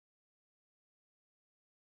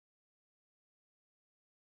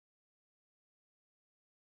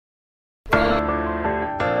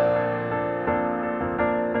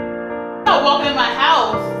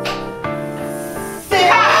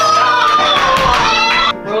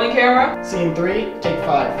Scene 3, take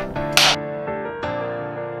 5.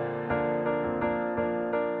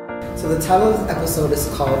 So the title of the episode is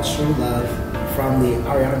called True Love from the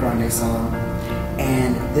Ariana Grande song.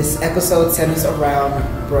 And this episode centers around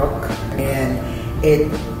Brooke, and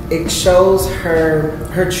it shows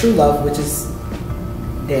her true love, which is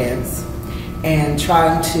dance, and it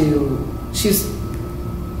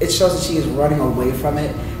shows that she is running away from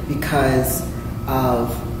it because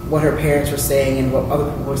of what her parents were saying and what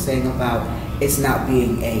other people were saying about it's not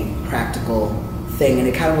being a practical thing. And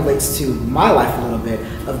it kind of relates to my life a little bit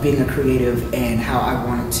of being a creative and how I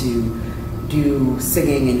wanted to do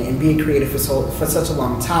singing and be a creative for such a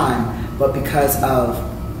long time, but because of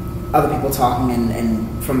other people talking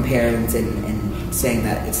and from parents and saying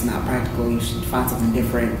that it's not practical, you should find something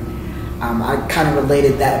different. I kind of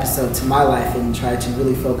related that episode to my life and tried to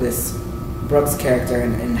really focus Brooke's character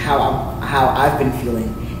and how I've been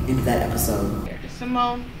feeling into that episode.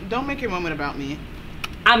 Simone, don't make your moment about me.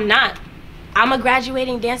 I'm not. I'm a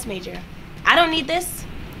graduating dance major. I don't need this.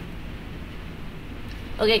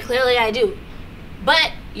 Okay, clearly I do.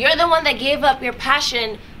 But you're the one that gave up your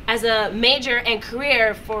passion as a major and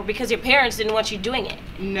career because your parents didn't want you doing it.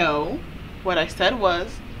 No. What I said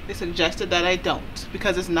was, they suggested that I don't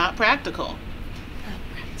because it's not practical. Not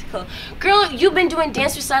practical. Girl, you've been doing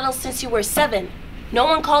dance recitals since you were 7. No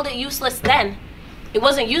one called it useless then. It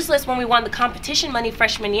wasn't useless when we won the competition money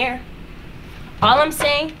freshman year. All I'm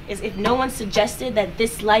saying is if no one suggested that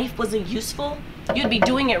this life wasn't useful, you'd be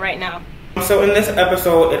doing it right now. So in this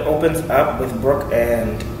episode, it opens up with Brooke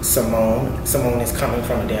and Simone. Simone is coming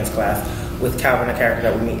from a dance class with Calvin, a character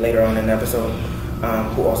that we meet later on in the episode,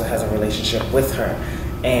 who also has a relationship with her.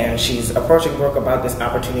 And she's approaching Brooke about this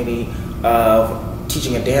opportunity of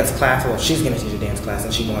teaching a dance class. Well, she's going to teach a dance class,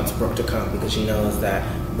 and she wants Brooke to come because she knows that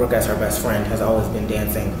Brooke, as her best friend, has always been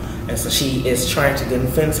dancing. And so she is trying to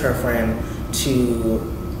convince her friend to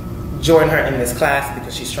join her in this class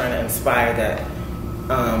because she's trying to inspire that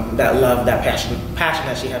love, that passion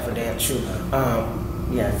that she had for dance.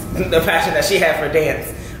 Yes, the passion that she had for dance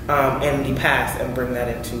in the past, and bring that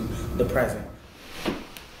into the present.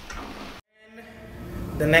 And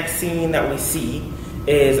the next scene that we see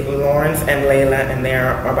is Lawrence and Layla, and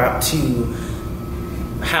they're about to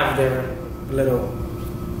have their little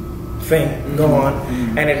thing go on,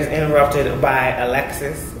 and it is interrupted by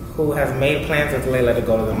Alexis, who has made plans with Layla to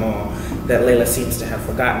go to the mall that Layla seems to have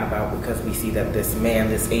forgotten about because we see that this man,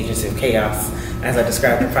 this agency of chaos, as I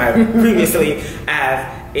described it previously,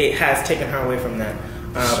 as it has taken her away from that.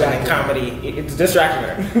 And in comedy, it's distracting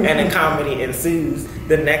her. And then comedy ensues.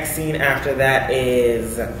 The next scene after that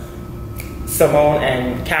is Simone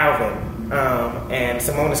and Calvin. And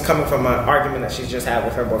Simone is coming from an argument that she's just had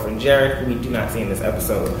with her boyfriend Jared, who we do not see in this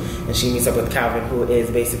episode. And she meets up with Calvin, who is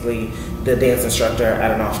basically the dance instructor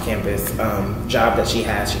at an off-campus job that she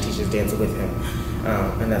has. She teaches dance with him.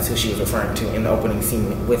 And that's who she was referring to in the opening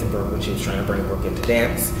scene with Brooke when she was trying to bring Brooke into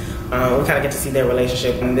dance. We kind of get to see their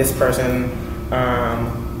relationship. And this person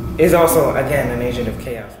is also, again, an agent of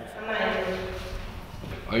chaos.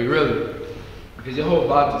 Are you really? Because your whole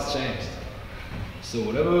vibe has changed. So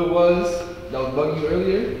whatever it was that was bugging you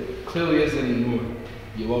earlier, clearly isn't anymore.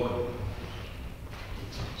 You're welcome.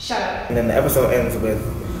 Shut up. And then the episode ends with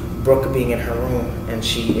Brooke being in her room, and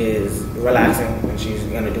she is relaxing, and she's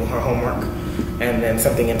gonna do her homework. And then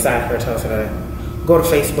something inside her tells her to go to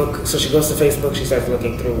Facebook. So she goes to Facebook, she starts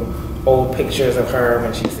looking through old pictures of her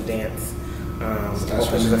when she used to dance. Old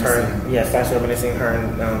pictures of her, yeah, starts reminiscing her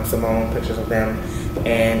and Simone, pictures of them.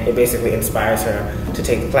 And it basically inspires her to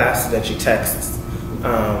take the class. So that she texts.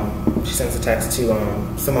 She sends a text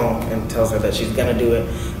to Simone and tells her that she's gonna do it,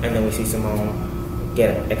 and then we see Simone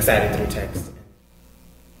get excited through text.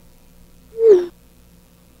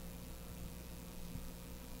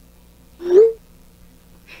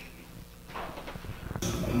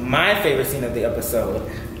 My favorite scene of the episode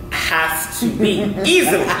has to be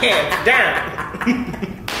easily hands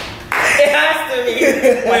down. It has to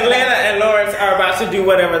be when Layla and Lawrence are about to do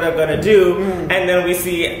whatever they're gonna do, and then we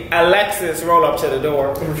see Alexis roll up to the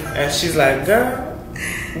door, and she's like, "Girl,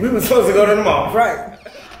 we were supposed to go to the mall, right?"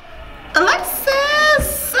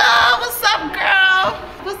 Alexis, what's up, girl?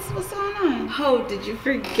 What's going on? Oh, did you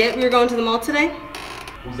forget we were going to the mall today?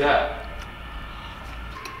 Who's that?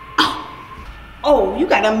 Oh, you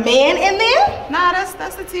got a man in there? Nah,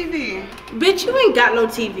 that's the TV. Bitch, you ain't got no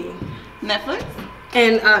TV. Netflix?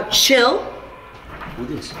 And chill. Who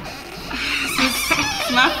this?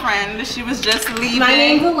 My friend, she was just leaving. My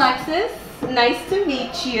name's Alexis. Nice to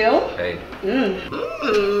meet you. Hey.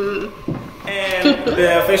 And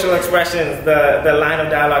the facial expressions, the line of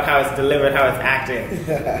dialogue, how it's delivered, how it's acted,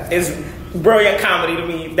 is brilliant comedy to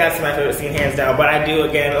me. That's my favorite scene, hands down. But I do,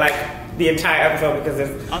 again, like the entire episode because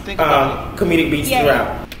there's comedic beats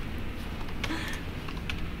throughout.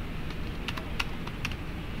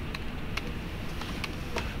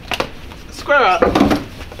 Square up.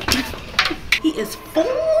 He is fine.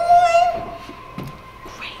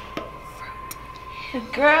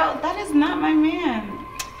 Girl, that is not my man.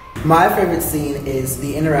 My favorite scene is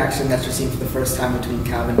the interaction that you're seeing for the first time between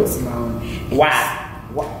Calvin and Simone. Why?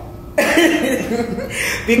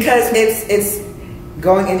 Because it's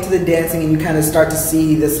going into the dancing and you kind of start to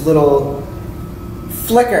see this little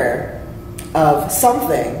flicker of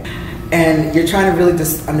something, and you're trying to really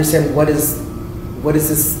just understand what is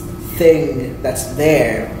this thing that's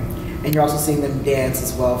there. And you're also seeing them dance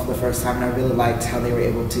as well for the first time, and I really liked how they were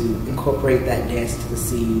able to incorporate that dance into the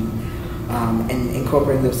scene, and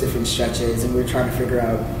incorporating those different stretches. And we were trying to figure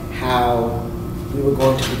out how we were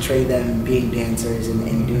going to portray them being dancers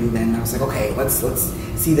and doing that. And I was like, okay, let's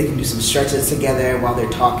see if they can do some stretches together while they're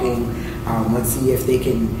talking. Let's see if they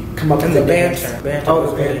can come up with the a banter. dance. Banter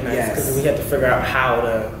was really nice because we had to figure out how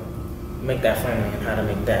to make that funny and how to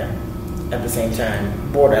make that at the same time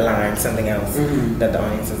borderline something else that the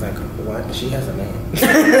audience is like, what? She has a man. So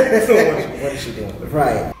what is she doing?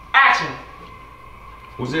 Right. Action.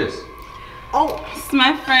 Who's this? Oh, it's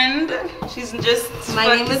my friend. She's just. My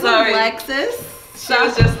name is Alexis. She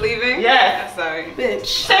was just leaving. Yeah. I'm sorry.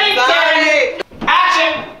 Bitch. Sorry.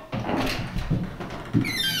 Action.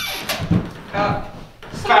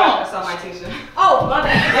 That's on my t-shirt. Oh, my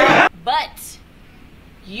bad. But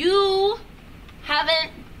you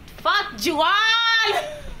haven't fucked Juwan.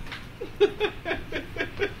 And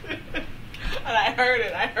I heard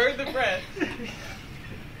it. I heard the breath.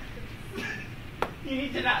 You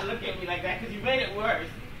need to not look at me like that because you made it worse.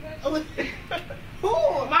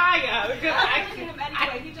 Oh my God!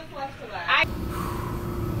 He just left to that.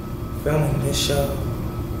 Filming this show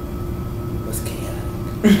was chaotic.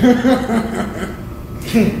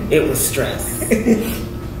 It was stress.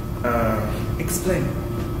 Explain.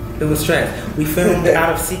 It was stress. We filmed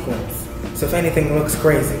out of sequence. So if anything looks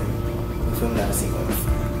crazy, we filmed out of sequence.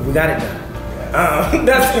 We got it done.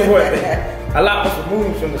 That's important. A lot was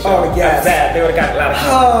removed from the show. Oh, yes. That they would have got a lot of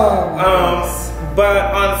Yes.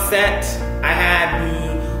 But on set, I had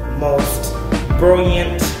the most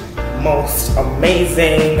brilliant, most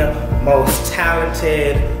amazing, most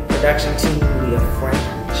talented production team. Leah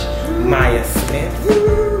French, Maya Smith,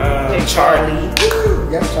 Charlie.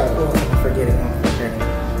 Yes, Charlie. Who else am I forgetting?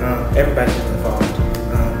 Everybody was involved.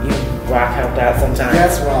 Even Rock helped out sometimes.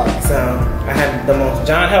 Yes, Rock. So I had the most.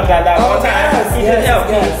 John helped out that one time. Yes, He did help.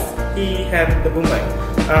 He had the boom mic.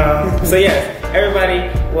 So yes, everybody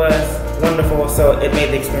was wonderful. So it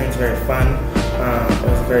made the experience very fun. It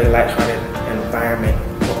was a very lighthearted environment.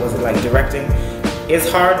 What was it like directing? It's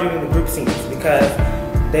hard doing the group scenes because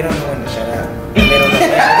they don't know when to shut up. And they don't know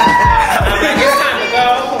when. I'm like, it's time to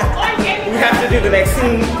go. We have to do the next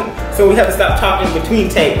scene. So we have to stop talking between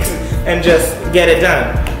takes and just get it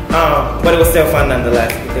done. But it was still fun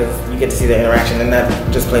nonetheless because you get to see the interaction and that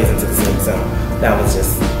just plays into the scene. So that was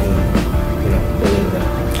just, believe that.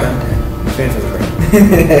 The experience was great.